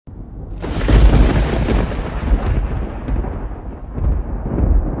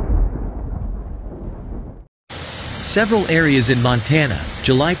Several areas in Montana,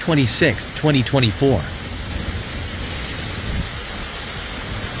 July 26, 2024.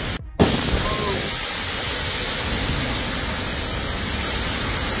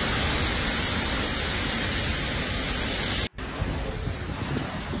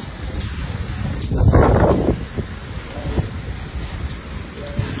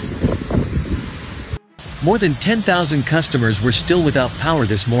 More than 10,000 customers were still without power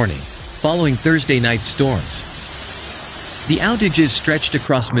this morning, following Thursday night storms. The outages stretched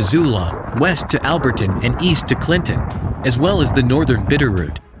across Missoula, west to Alberton and east to Clinton, as well as the Northern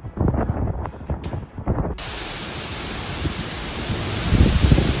Bitterroot.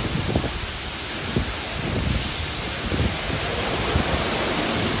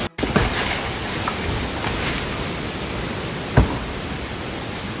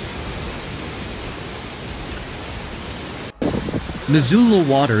 Missoula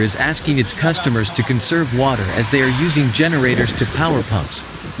Water is asking its customers to conserve water as they are using generators to power pumps,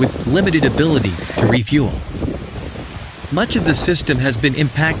 with limited ability to refuel. Much of the system has been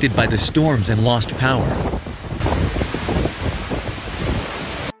impacted by the storms and lost power.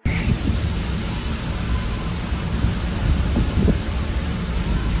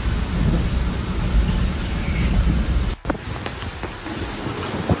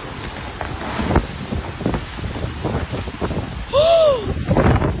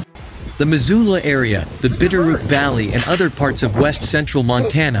 The Missoula area, the Bitterroot Valley and other parts of west-central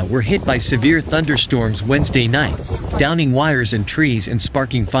Montana were hit by severe thunderstorms Wednesday night, downing wires and trees and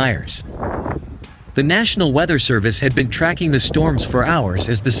sparking fires. The National Weather Service had been tracking the storms for hours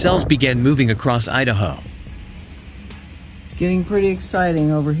as the cells began moving across Idaho. It's getting pretty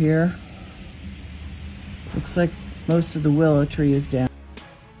exciting over here. Looks like most of the willow tree is down.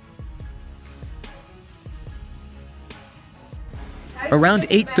 Around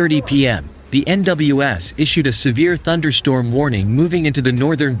 8:30 p.m., the NWS issued a severe thunderstorm warning moving into the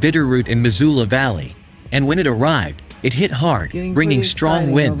Northern Bitterroot and Missoula Valley, and when it arrived, it hit hard, bringing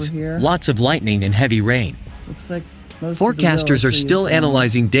strong winds, lots of lightning and heavy rain. Looks like forecasters are still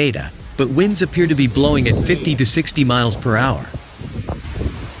analyzing data, but winds appear to be blowing at 50 to 60 miles per hour.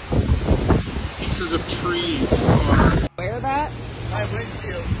 Pieces of trees are... Where that? My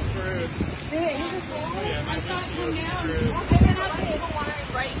windshield's screwed. Hey, you just rolled? I thought it come down. I've been out there.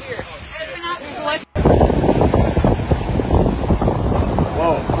 Right here. I've been out there.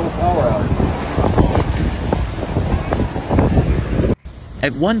 Whoa, full power outage.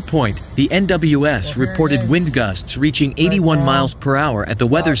 At one point, the NWS reported wind gusts reaching 81 miles per hour at the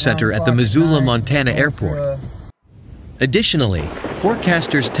weather center at the Missoula, Montana airport. Additionally,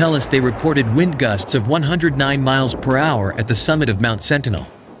 forecasters tell us they reported wind gusts of 109 miles per hour at the summit of Mount Sentinel.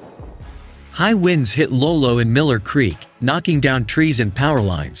 High winds hit Lolo and Miller Creek, knocking down trees and power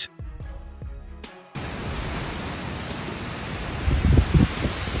lines.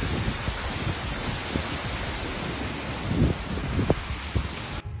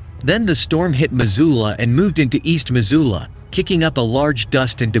 Then the storm hit Missoula and moved into East Missoula, kicking up a large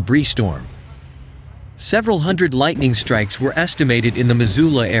dust and debris storm. Several hundred lightning strikes were estimated in the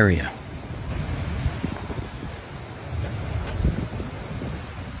Missoula area.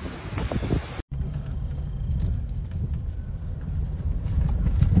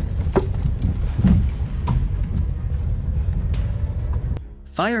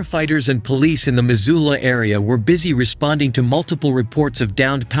 Firefighters and police in the Missoula area were busy responding to multiple reports of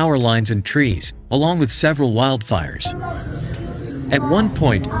downed power lines and trees, along with several wildfires. At one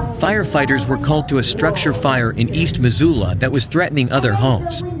point, firefighters were called to a structure fire in East Missoula that was threatening other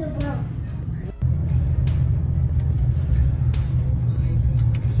homes.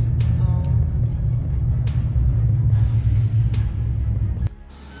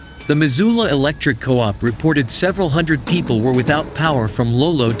 The Missoula Electric Co-op reported several hundred people were without power from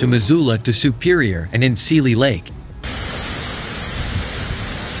Lolo to Missoula to Superior and in Seeley Lake.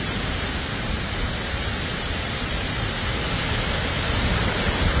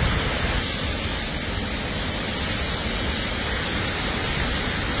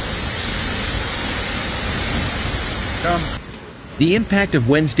 The impact of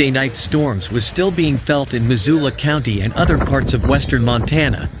Wednesday night's storms was still being felt in Missoula County and other parts of western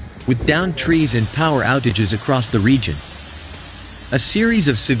Montana, with downed trees and power outages across the region. A series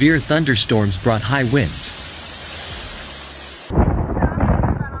of severe thunderstorms brought high winds.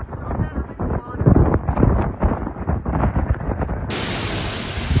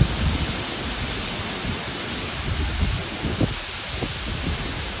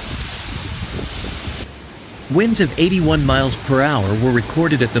 Winds of 81 miles per hour were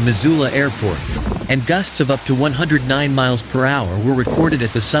recorded at the Missoula airport, and gusts of up to 109 miles per hour were recorded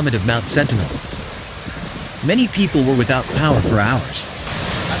at the summit of Mount Sentinel. Many people were without power for hours.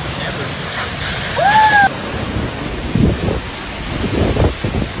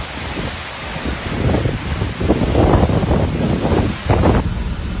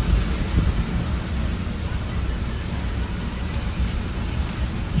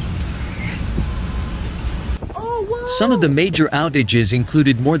 Some of the major outages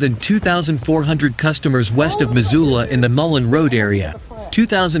included more than 2,400 customers west of Missoula in the Mullen Road area,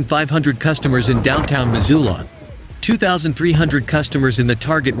 2,500 customers in downtown Missoula, 2,300 customers in the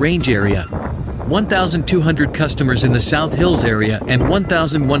Target Range area, 1,200 customers in the South Hills area, and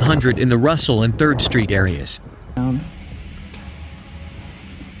 1,100 in the Russell and 3rd Street areas.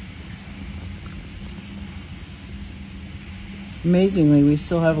 Amazingly, we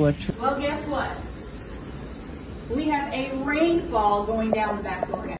still have electricity. Well, guess what? We have a rainfall going down the back door.